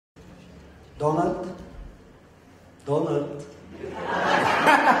Donald? Donald?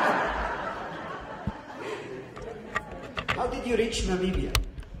 How did you reach Namibia?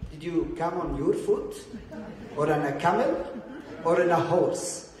 Did you come on your foot? Or on a camel? Or on a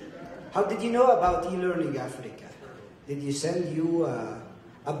horse? How did you know about eLearning Africa? Did you send you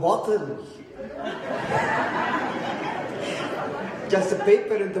a bottle? Just a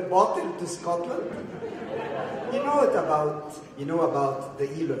paper in the bottle to Scotland? You know about the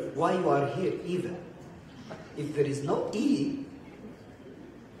eLearning, why you are here even. If there is no E,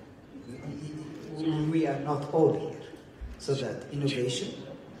 we are not all here. So that innovation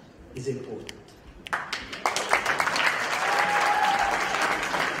is important. I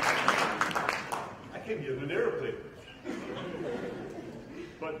came here in an aeroplane.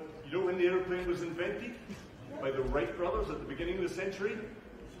 But you know when the aeroplane was invented? By the Wright brothers at the beginning of the century?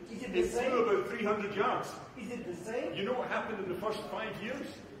 It flew about 300 yards. Is it the same? You know what happened in the first 5 years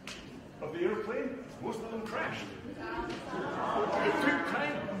of the airplane? Most of them crashed. It took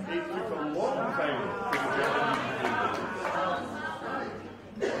time. It took a long time.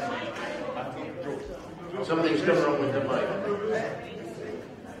 Something's going wrong with the mic.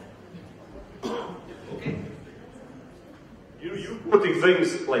 You're putting things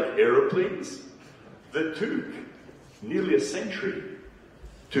like aeroplanes that took nearly a century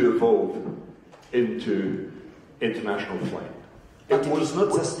to evolve into international flight. But it was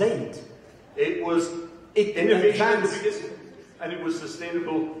not sustained. It was innovation in the beginning, and it was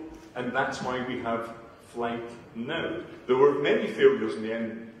sustainable, and that's why we have flight now. There were many failures in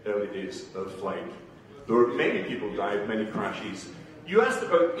the early days of flight. There were many people died, many crashes. You asked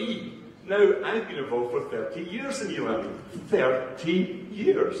about E. Now, I've been involved for 30 years in eLearning. 30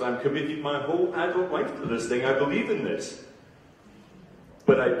 years. I'm committed my whole adult life to this thing. I believe in this.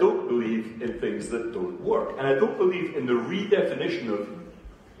 But I don't believe in things that don't work. And I don't believe in the redefinition of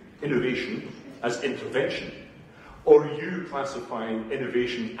innovation as intervention, or you classifying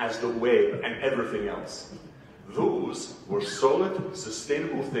innovation as the web and everything else. Those were solid,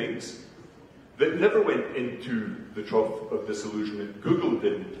 sustainable things that never went into the trough of disillusionment. Google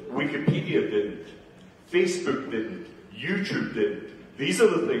didn't, Wikipedia didn't, Facebook didn't, YouTube didn't. These are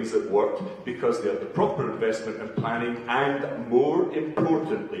the things that worked because they had the proper investment and planning, and more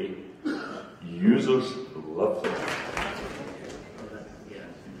importantly, users loved them.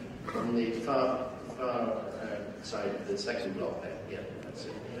 On the far side, the second block there. Yeah, that's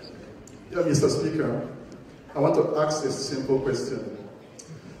it. Yes. Yeah, Mr. Speaker, I want to ask a simple question.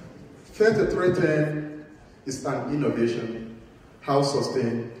 3310 is an innovation. How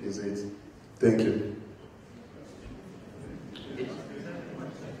sustained is it? Thank you.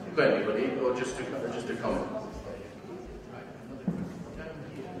 For anybody, or just a comment?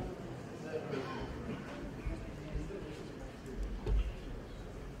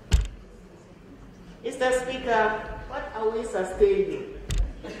 Mr. Speaker, what are we sustaining?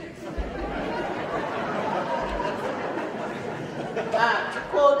 To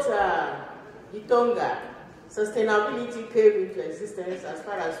quote Itonga, sustainability came into existence as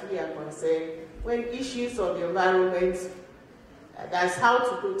far as we are concerned when issues of the environment, that's how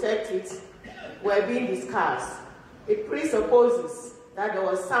to protect it, were being discussed. It presupposes that there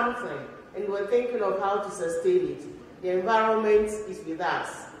was something and we're thinking of how to sustain it. The environment is with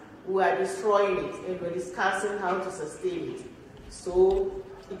us. We are destroying it and we're discussing how to sustain it. So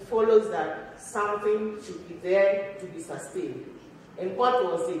it follows that something should be there to be sustained. And what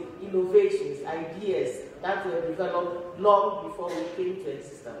was it? Innovations, ideas that were developed long before we came to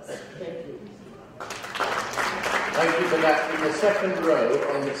existence. Thank you. Thank you for that. In the second row,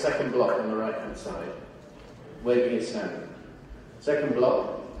 on the second block on the right-hand side, waving his hand. Second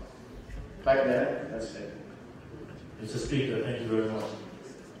block, back there, that's it. Mr. Speaker, thank you very much.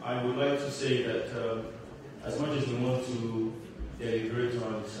 I would like to say that as much as we want to deliberate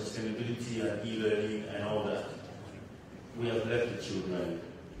on sustainability and e-learning and all that, we have left the children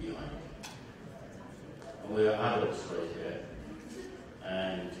behind. And we are adults right here,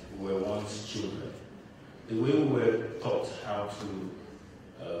 and we were once children. The way we were taught how to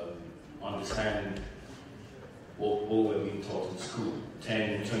understand what we were being taught in school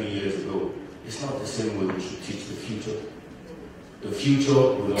 10, 20 years ago, it's not the same way we should teach the future. The future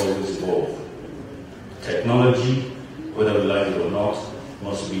will always evolve. Technology, whether we like it or not,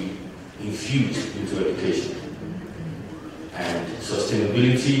 must be infused into education. And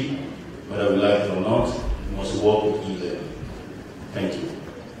sustainability, whether we like it or not, must work with e-learning. Thank you.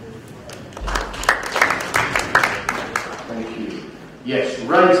 Thank you. Yes,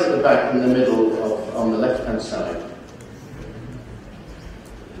 right at the back in the middle, on the left-hand side.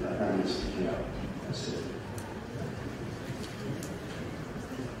 That hand is sticking out. That's it.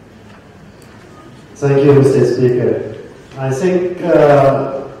 Thank you, Mr. Speaker. I think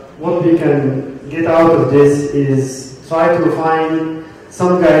what we can get out of this is try to find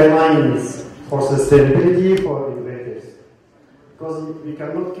some guidelines for sustainability for innovators. Because we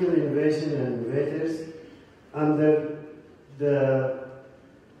cannot kill innovation and innovators under the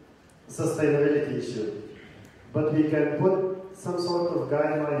sustainability issue. But we can put some sort of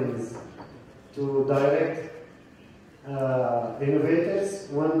guidelines to direct innovators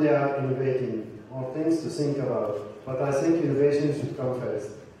when they are innovating, or things to think about. But I think innovation should come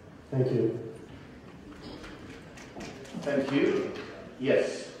first. Thank you. Thank you.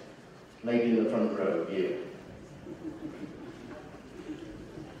 Yes. Lady in the front row, you.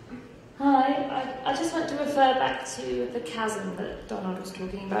 Hi, I just want to refer back to the chasm that Donald was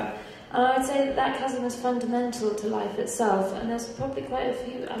talking about. And I would say that that chasm is fundamental to life itself, and there's probably quite a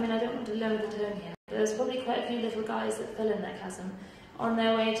few, I mean, I don't want to lower the tone here, but there's probably quite a few little guys that fell in that chasm on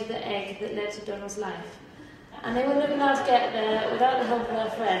their way to the egg that led to Donald's life. And they wouldn't have been able to get there without the help of their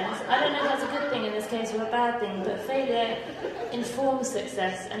friends. I don't know if that's a good thing in this case or a bad thing, but failure informs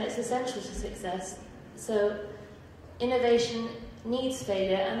success, and it's essential to success. So innovation needs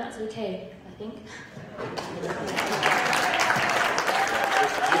failure, and that's okay, I think.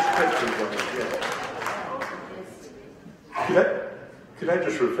 Could I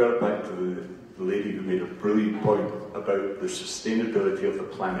just refer back to the lady who made a brilliant point about the sustainability of the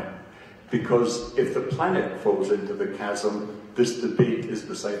planet? Because if the planet falls into the chasm, this debate is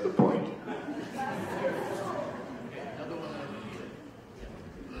beside the point.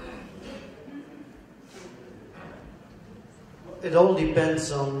 It all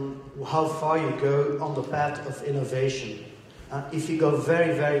depends on how far you go on the path of innovation. If you go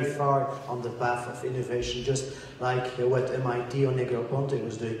very, very far on the path of innovation, just like what MIT or Negroponte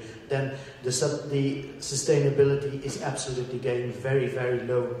was doing, then the sustainability is absolutely getting very, very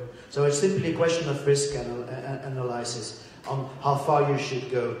low. So it's simply a question of risk analysis on how far you should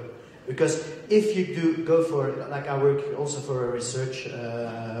go. Because if you do go for, like I work also for a research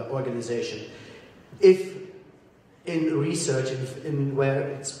organization, if in research, in where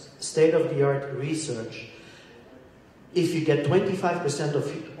it's state-of-the-art research, if you get 25%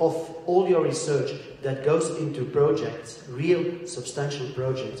 of all your research that goes into projects, real substantial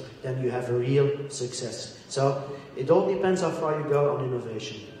projects, then you have a real success. So it all depends how far you go on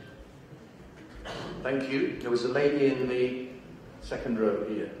innovation. Thank you. There was a lady in the second row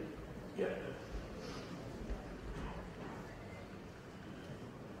here. Yeah.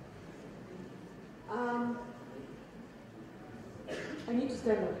 I need to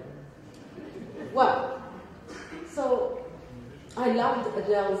stand up. Well, so I loved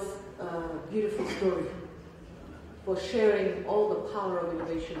Adele's beautiful story for sharing all the power of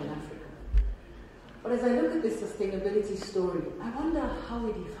innovation in Africa. But as I look at this sustainability story, I wonder how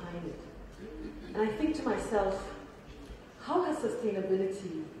we define it. And I think to myself, how has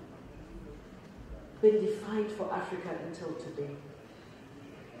sustainability been defined for Africa until today?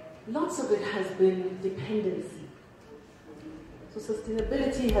 Lots of it has been dependency. So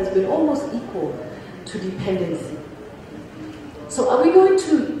sustainability has been almost equal to dependency. So are we going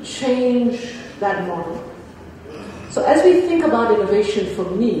to change that model? So as we think about innovation, for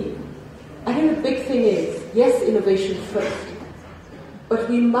me, I think the big thing is, yes, innovation first, but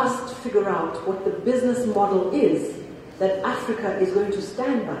we must figure out what the business model is that Africa is going to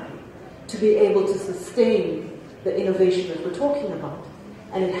stand by to be able to sustain the innovation that we're talking about.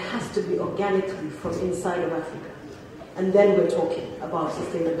 And it has to be organically from inside of Africa. And then we're talking about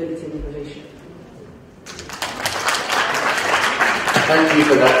sustainability and innovation. Thank you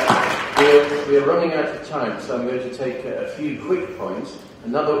for that. We're running out of time, so I'm going to take a few quick points.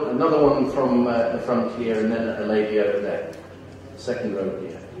 Another one from the front here, and then a lady over there. Second row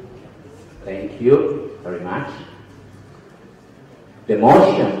here. Thank you very much. The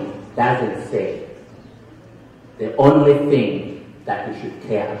motion doesn't say the only thing that we should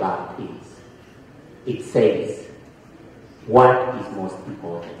care about is. It says what is most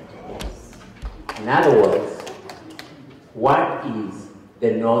important. In other words, what is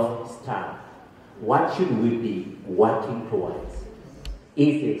the North Star? What should we be working towards?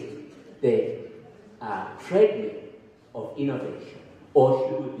 Is it the treadmill of innovation, or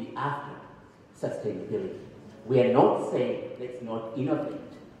should we be after sustainability? We are not saying let's not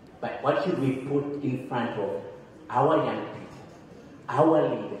innovate, but what should we put in front of our young people, our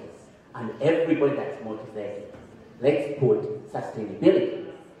leaders, and everybody that's motivated? Let's put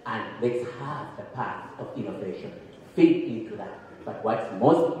sustainability and let's have the path of innovation fit into that. But what's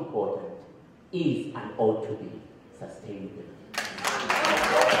most important is and ought to be sustainability.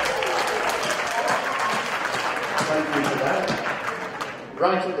 Thank you for that.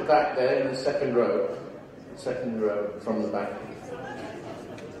 right at the back there in the second row from the back.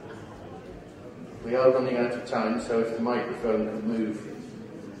 We are running out of time, so if the microphone could move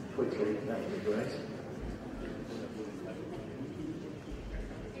quickly, that would be great.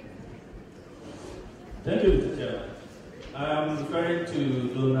 Thank you, Mr. Chairman. I'm referring to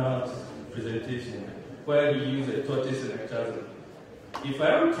Donald's presentation where he used a tortoise and a chasm. If I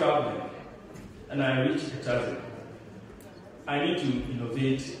am traveling and I reach a chasm, I need to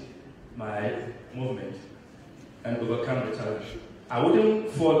innovate my movement and overcome the challenge. I wouldn't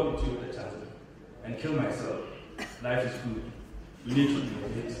fall into the chasm and kill myself. Life is good. We need to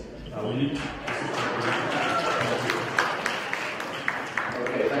innovate. We need to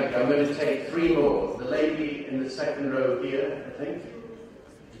Okay, thank you. I'm going to take three more. The lady in the second row here, I think.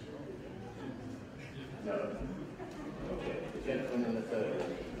 No. Okay, the gentleman in the third row.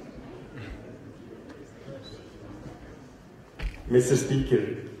 Mr. Speaker,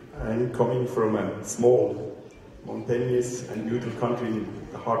 I'm coming from a small, mountainous and beautiful country in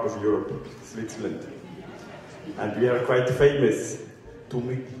the heart of Europe, Switzerland. And we are quite famous to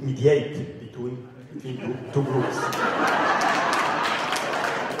mediate between two groups.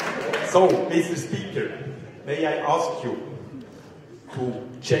 So, Mr. Speaker, may I ask you to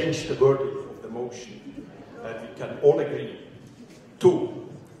change the wording of the motion, that we can all agree to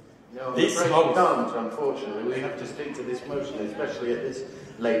No, this we house. can't, unfortunately. We have to stick to this motion, especially at this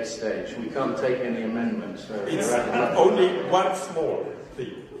late stage. We can't take any amendments. So it's only one small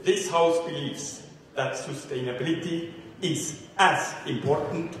thing. This house believes that sustainability is as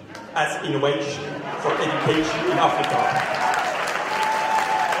important as innovation for education in Africa.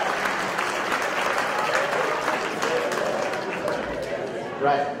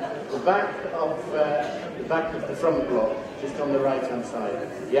 Right, the back of the front block, just on the right-hand side.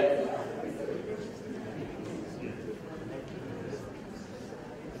 Yep.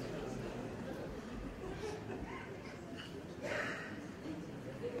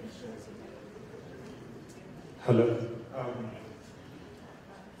 Hello.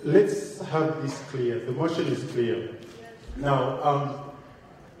 Let's have this clear. The motion is clear. Now,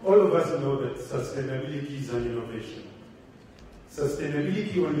 all of us know that sustainability is an innovation.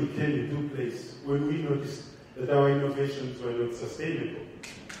 Sustainability only came into place when we noticed that our innovations were not sustainable.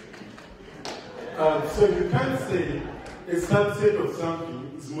 So you can't say a subset of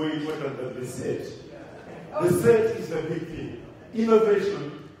something is more important than the set. The set is the big thing.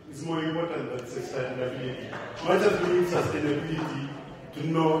 Innovation is more important than sustainability. Much as we need sustainability to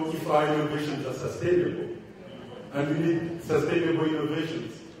know if our innovations are sustainable. And we need sustainable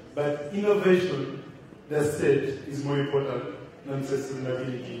innovations. But innovation, the set, is more important than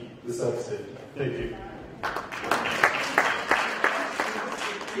sustainability, the subset. Thank you.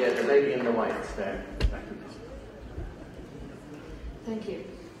 Yeah, the lady in the white there. Thank you.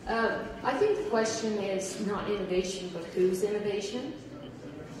 I think the question is not innovation, but whose innovation?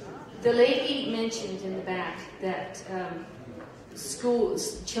 The lady mentioned in the back that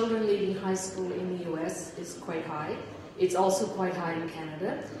children leaving high school in the US is quite high. It's also quite high in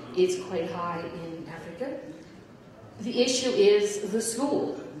Canada. It's quite high in Africa. The issue is the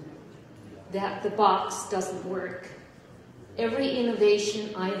school, that the box doesn't work. Every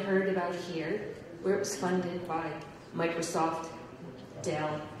innovation I heard about here, where it was funded by Microsoft,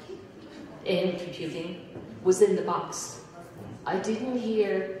 Dell, and computing, was in the box. I didn't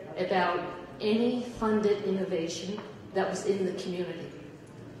hear about any funded innovation that was in the community.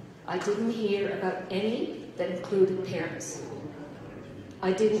 I didn't hear about any that included parents.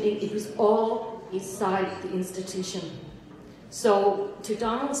 It was all inside the institution. So, to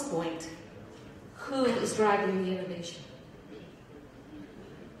Donald's point, who is driving the innovation?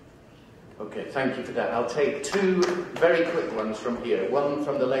 Okay, thank you for that. I'll take two very quick ones from here. One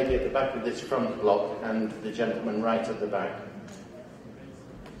from the lady at the back of this front block and the gentleman right at the back.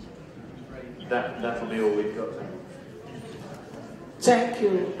 That'll be all we've got. Thank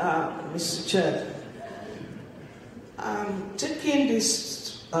you, Mr. Chair. I'm taking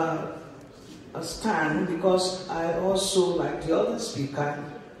this stand because I also, like the other speaker,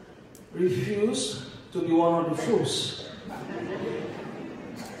 refuse to be one of the fools.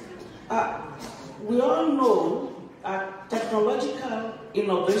 We all know that technological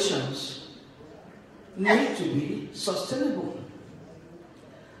innovations need to be sustainable.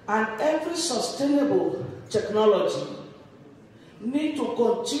 And every sustainable technology needs to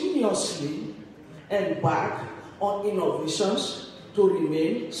continuously embark on innovations to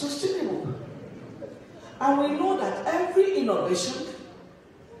remain sustainable. And we know that every innovation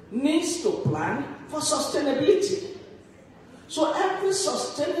needs to plan for sustainability. So every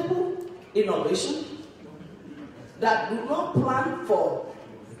sustainable innovation that do not plan for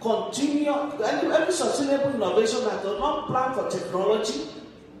every sustainable innovation that does not plan for technology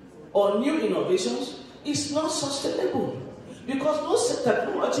or new innovations is not sustainable. Because those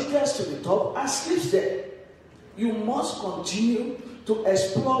technology gets to the top and sleeps there. You must continue to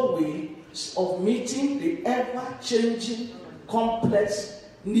explore ways of meeting the ever-changing, complex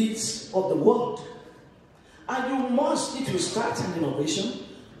needs of the world. And you must, if you start an innovation,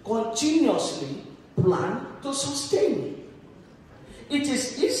 continuously plan to sustain. It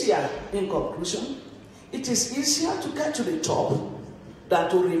is easier, in conclusion, it is easier to get to the top than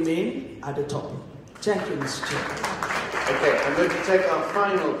to remain at the top. Thank you, Mr. Chair. Okay, I'm going to take our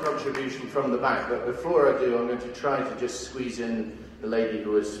final contribution from the back, but before I do, I'm going to try to just squeeze in the lady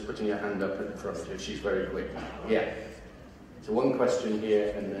who is putting her hand up in front here. She's very quick. Yeah. So one question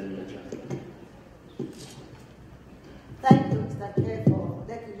here, and then the gentleman. Thank you, Mr. Chair, for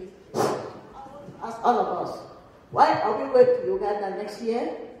letting me ask all of us. Why are we going to Uganda next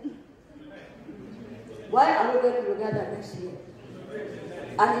year? Why are we going to Uganda next year?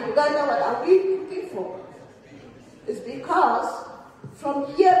 And in Uganda, what are we looking for? It's because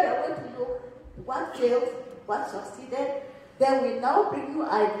from here we are going to look what failed, what succeeded. Then we now bring you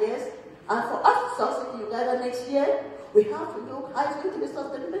ideas. And for us to succeed in Uganda next year, we have to look how it's going to be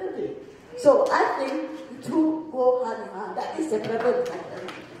sustainability. So I think the two go hand in hand. That is the purpose.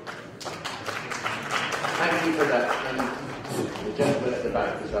 Thank you for that. And the gentleman at the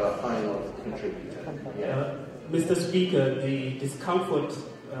back is our final contributor. Yeah. Mr. Speaker, the discomfort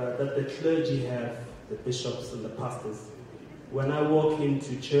that the clergy have, the bishops and the pastors, when I walk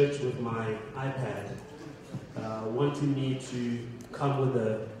into church with my iPad, wanting me to come with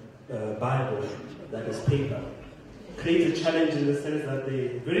a Bible that is paper, creates a challenge in the sense that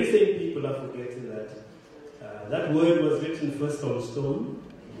the very same people are forgetting that that word was written first on stone,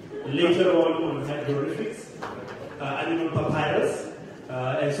 later on hieroglyphics, and on papyrus,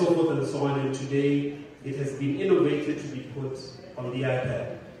 and so forth and so on, and today it has been innovated to be put on the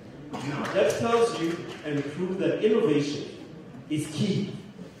iPad. Now, that tells you and proves that innovation is key,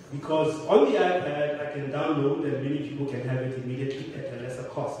 because on the iPad I can download and many people can have it immediately at a lesser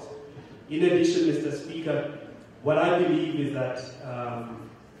cost. In addition, Mr. Speaker, what I believe is that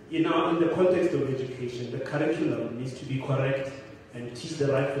in the context of education, the curriculum needs to be correct and teach the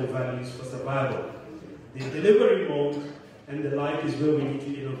rightful values for survival. The delivery mode and the like is where we need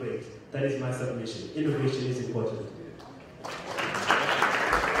to innovate. That is my submission. Innovation is important.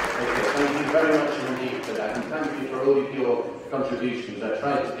 Okay, thank you very much indeed for that, and thank you for all of your contributions. I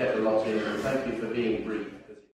tried to get a lot in, and thank you for being brief.